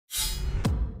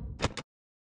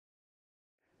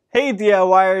Hey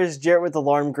DIYers, Jarrett with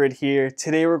Alarm Grid here.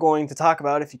 Today we're going to talk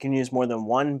about if you can use more than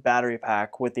one battery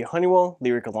pack with the Honeywell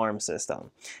Lyric Alarm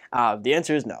System. The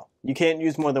answer is no. You can't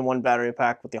use more than one battery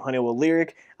pack with the Honeywell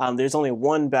Lyric. There's only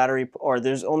one battery, or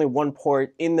there's only one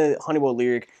port in the Honeywell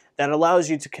Lyric that allows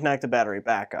you to connect a battery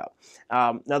backup.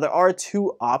 Now there are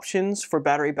two options for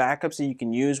battery backups that you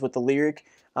can use with the Lyric.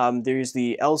 There's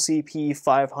the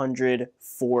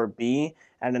LCP500-4B,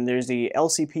 and then there's the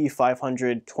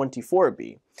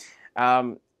LCP500-24B.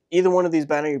 Either one of these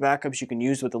battery backups you can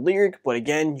use with the Lyric, but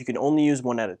again, you can only use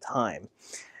one at a time.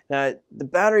 Now, the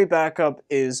battery backup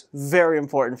is very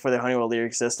important for the Honeywell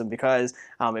Lyric system because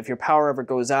if your power ever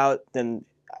goes out, then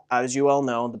as you all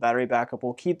know, the battery backup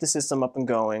will keep the system up and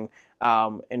going,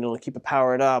 and it'll keep it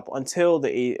powered up until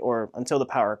the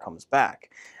power comes back.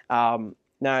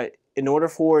 Now, in order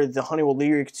for the Honeywell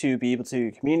Lyric to be able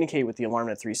to communicate with the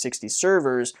AlarmNet 360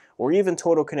 servers, or even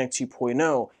Total Connect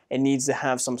 2.0, it needs to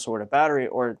have some sort of battery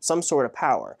or some sort of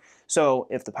power. So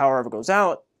if the power ever goes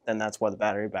out, then that's why the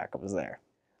battery backup is there.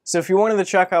 So if you wanted to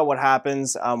check out what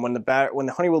happens when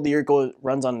the Honeywell Lyric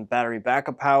runs on battery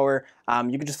backup power,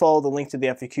 you can just follow the link to the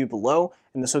FAQ below,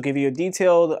 and this will give you a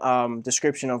detailed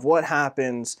description of what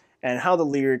happens and how the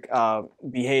Lyric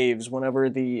behaves whenever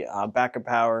the backup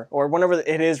power, or whenever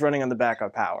it is running on the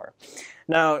backup power.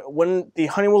 Now, when the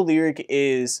Honeywell Lyric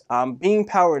is being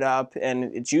powered up and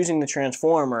it's using the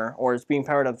transformer, or it's being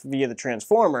powered up via the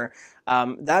transformer,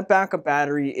 that backup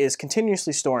battery is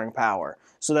continuously storing power,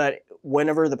 so that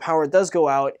whenever the power does go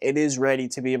out, it is ready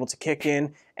to be able to kick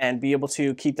in and be able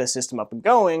to keep the system up and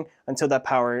going until that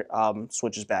power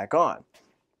switches back on.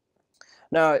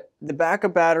 Now, the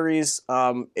backup batteries,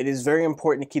 it is very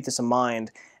important to keep this in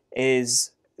mind,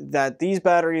 is that these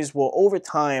batteries will over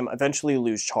time eventually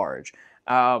lose charge.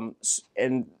 And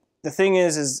the thing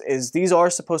is these are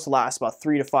supposed to last about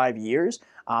 3 to 5 years.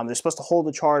 They're supposed to hold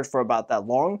the charge for about that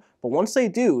long, but once they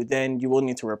do, then you will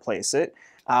need to replace it.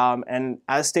 And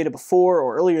as stated before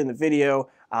or earlier in the video,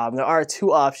 there are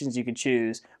two options you can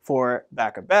choose for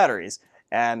backup batteries.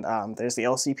 And there's the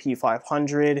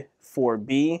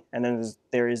LCP500-4B, and then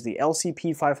there is the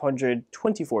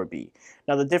LCP500-24B.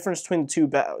 Now the difference between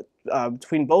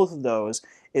between both of those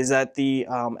is that the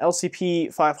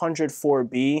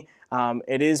LCP500-4B,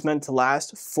 it is meant to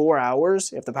last 4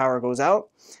 hours if the power goes out,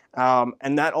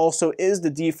 and that also is the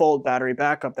default battery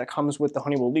backup that comes with the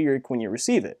Honeywell Lyric when you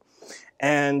receive it.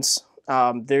 And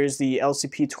there's the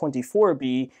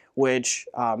LCP24B, which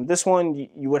this one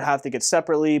you would have to get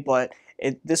separately, but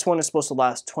this one is supposed to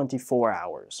last 24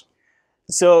 hours.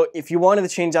 So if you wanted to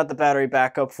change out the battery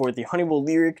backup for the Honeywell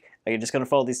Lyric, you're just going to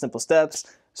follow these simple steps.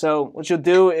 So what you'll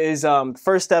do is,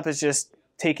 first step is just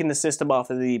taking the system off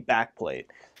of the back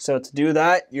plate. So to do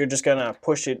that, you're just going to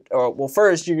push it, or well,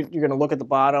 first you're going to look at the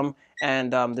bottom,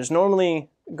 and there's normally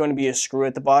going to be a screw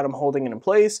at the bottom holding it in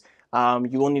place.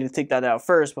 You will need to take that out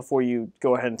first before you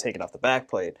go ahead and take it off the back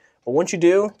plate. But once you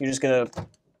do, you're just going to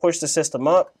push the system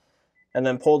up and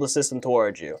then pull the system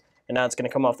towards you. And now it's going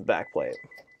to come off the back plate.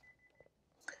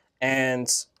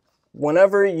 And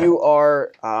whenever you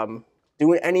are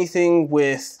doing anything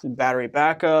with battery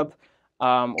backup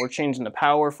or changing the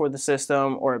power for the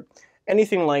system or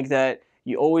anything like that,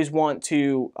 you always want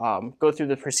to go through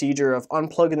the procedure of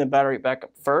unplugging the battery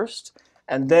backup first,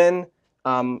 and then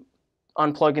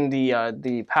unplugging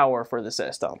the power for the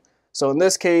system. So in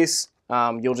this case,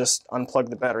 you'll just unplug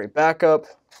the battery backup,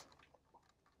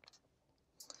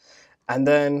 and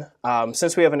then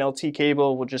since we have an LT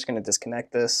cable, we're just going to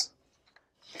disconnect this.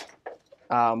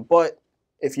 But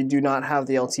if you do not have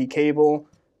the LT cable,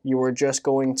 you are just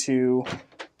going to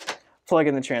plug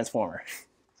in the transformer.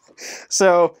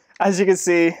 So as you can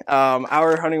see,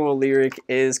 our Honeywell Lyric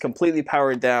is completely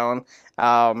powered down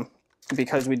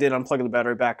because we did unplug the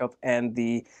battery backup and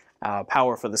the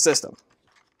power for the system.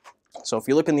 So if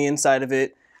you look in the inside of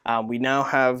it, we now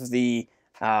have the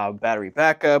battery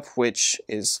backup, which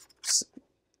is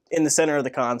in the center of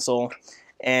the console,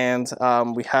 and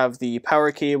we have the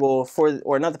power cable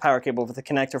or not the power cable, but the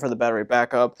connector for the battery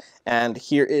backup, and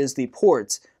here is the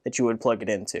port that you would plug it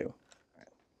into.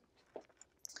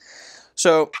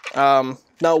 So now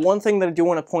one thing that I do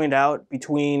want to point out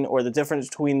the difference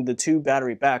between the two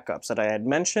battery backups that I had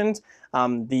mentioned,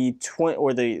 the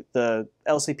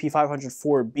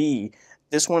LCP500-4B,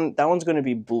 that one's going to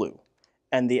be blue,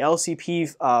 and the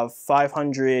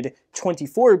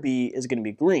LCP500-24B is going to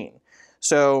be green.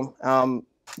 So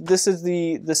this is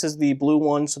the blue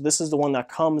one. So this is the one that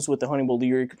comes with the Honeywell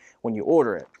Lyric when you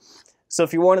order it. So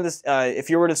if you wanted this, if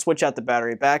you were to switch out the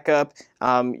battery backup,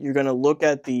 you're going to look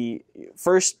at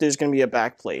first. There's going to be a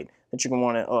back plate that you're going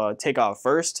to want to take off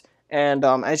first, and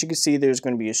as you can see, there's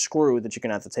going to be a screw that you're going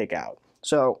to have to take out.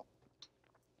 So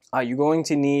you're going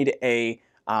to need a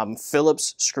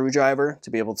Phillips screwdriver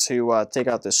to be able to take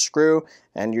out this screw,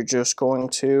 and you're just going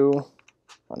to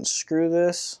unscrew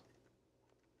this.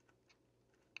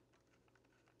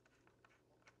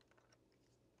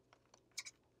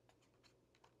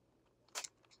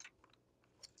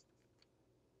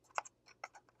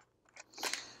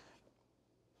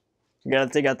 You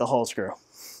gotta take out the whole screw.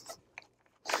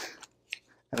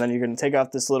 And then you're gonna take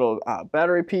off this little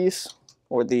battery piece,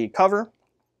 or the cover,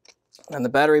 and the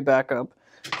battery backup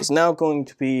is now going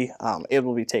to be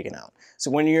able to be taken out.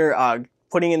 So when you're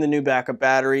putting in the new backup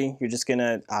battery, you're just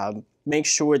gonna make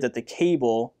sure that the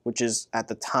cable, which is at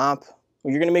the top,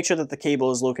 you're gonna make sure that the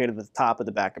cable is located at the top of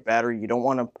the backup battery. You don't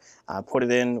wanna put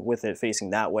it in with it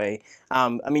facing that way. I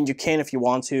mean, you can if you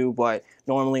want to, but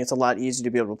normally it's a lot easier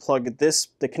to be able to plug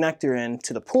the connector in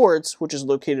to the ports, which is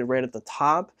located right at the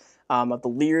top of the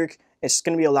Lyric. It's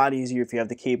gonna be a lot easier if you have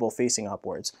the cable facing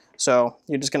upwards. So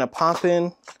you're just gonna pop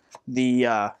in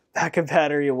the backup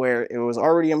battery where it was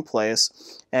already in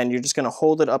place, and you're just gonna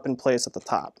hold it up in place at the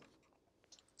top.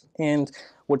 And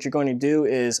what you're going to do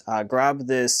is grab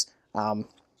this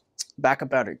backup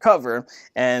battery cover,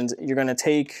 and you're going to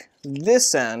take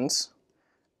this end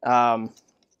right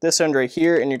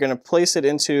here, and you're going to place it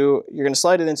into, you're going to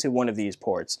slide it into one of these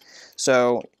ports.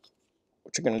 So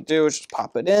what you're going to do is just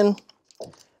pop it in,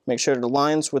 make sure it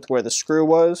aligns with where the screw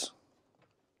was,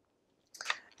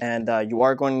 and you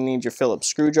are going to need your Phillips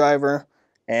screwdriver,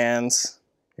 and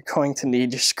you're going to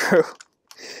need your screw.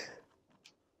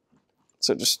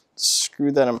 So just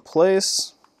screw that in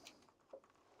place.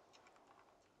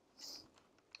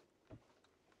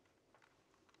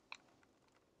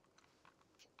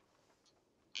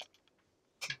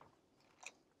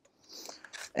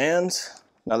 And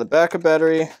now the backup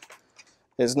battery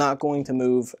is not going to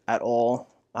move at all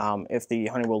if the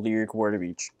Honeywell Lyric were to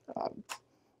be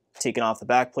taken off the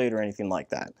back plate or anything like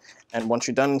that. And once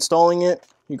you're done installing it,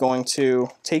 you're going to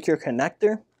take your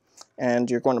connector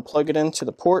and you're going to plug it into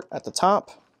the port at the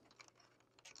top.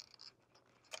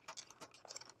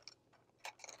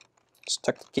 Just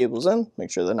tuck the cables in,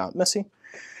 make sure they're not messy.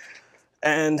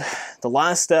 And the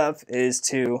last step is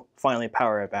to finally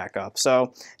power it back up.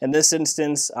 So in this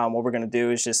instance, what we're going to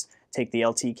do is just take the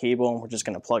LT cable and we're just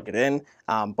going to plug it in.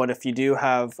 But if you do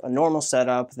have a normal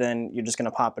setup, then you're just going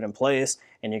to pop it in place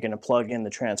and you're going to plug in the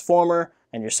transformer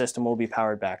and your system will be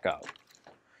powered back up.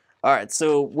 All right,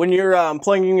 so when you're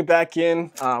plugging it back in,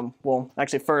 well,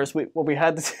 actually first, what we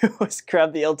had to do was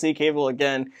grab the LT cable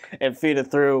again and feed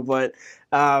it through. But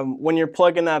when you're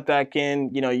plugging that back in,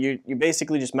 you know, you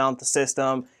basically just mount the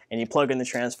system and you plug in the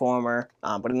transformer.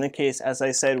 But in this case, as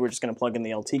I said, we're just going to plug in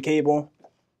the LT cable.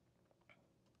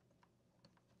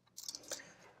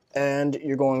 And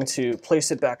you're going to place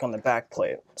it back on the back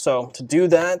plate. So to do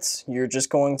that, you're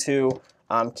just going to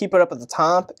keep it up at the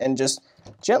top and just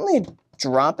gently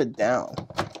drop it down.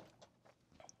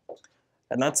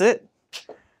 And that's it.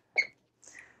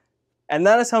 And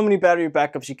that is how many battery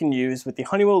backups you can use with the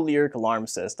Honeywell Lyric Alarm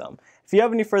System. If you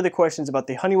have any further questions about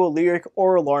the Honeywell Lyric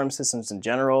or alarm systems in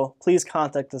general, please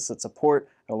contact us at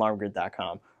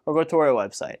support@alarmgrid.com or go to our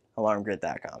website,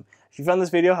 alarmgrid.com. If you found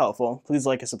this video helpful, please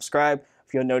like and subscribe.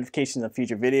 If you want notifications of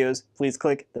future videos, please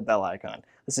click the bell icon.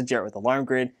 This is Jarrett with Alarm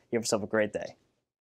Grid. You have yourself a great day.